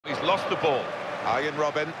lost the ball. Ian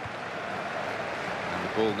Robin. And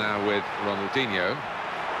the ball now with Ronaldinho.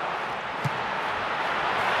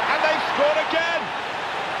 And they've scored again!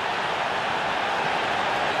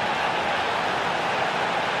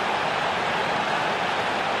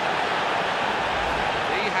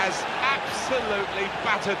 He has absolutely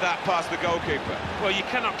battered that past the goalkeeper. Well, you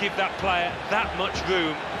cannot give that player that much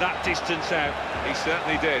room, that distance out. He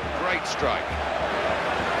certainly did. Great strike.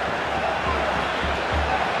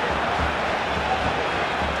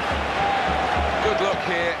 Good look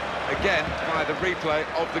here, again, by the replay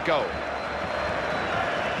of the goal.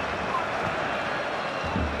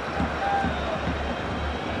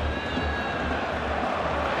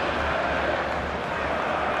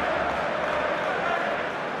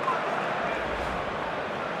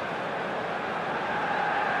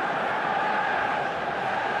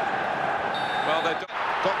 Well, they've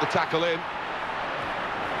got the tackle in.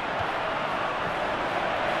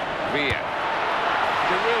 Villa.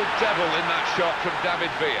 The real devil in that shot from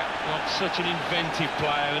David Villa. Well, such an inventive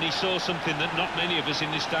player, and he saw something that not many of us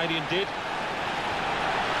in this stadium did.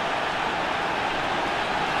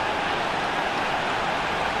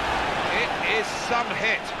 It is some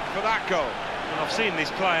hit for that goal. And I've seen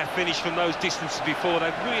this player finish from those distances before.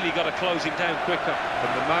 They've really got to close him down quicker.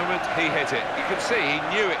 From the moment he hit it, you can see he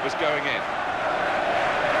knew it was going in.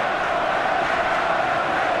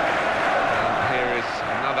 And here is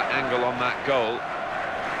another angle on that goal.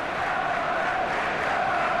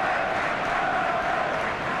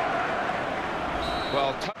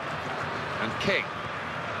 Well, And King.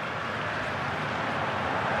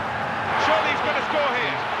 surely he's going to score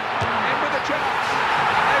here. In with a chance.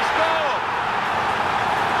 And they've scored.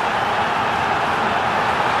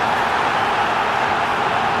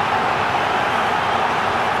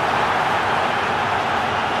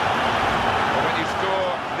 Well, when you score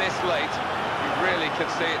this late, you really can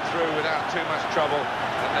see it through without too much trouble.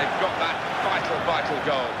 And they've got that vital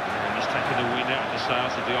goal. He's taken the wind out of the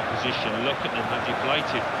sails of the opposition. Look at them, how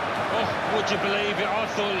deflated. Oh, would you believe it? I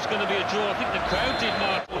thought it was going to be a draw. I think the crowd did,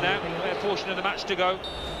 Mark. Now, their portion of the match to go.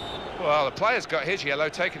 Well, the player's got his yellow,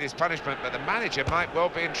 taking his punishment, but the manager might well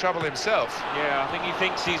be in trouble himself. Yeah, I think he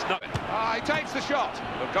thinks he's not... Ah, he takes the shot.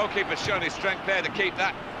 The goalkeeper's shown his strength there to keep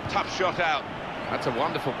that tough shot out. That's a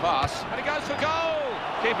wonderful pass. And he goes for goal.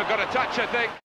 Keeper got a touch, I think.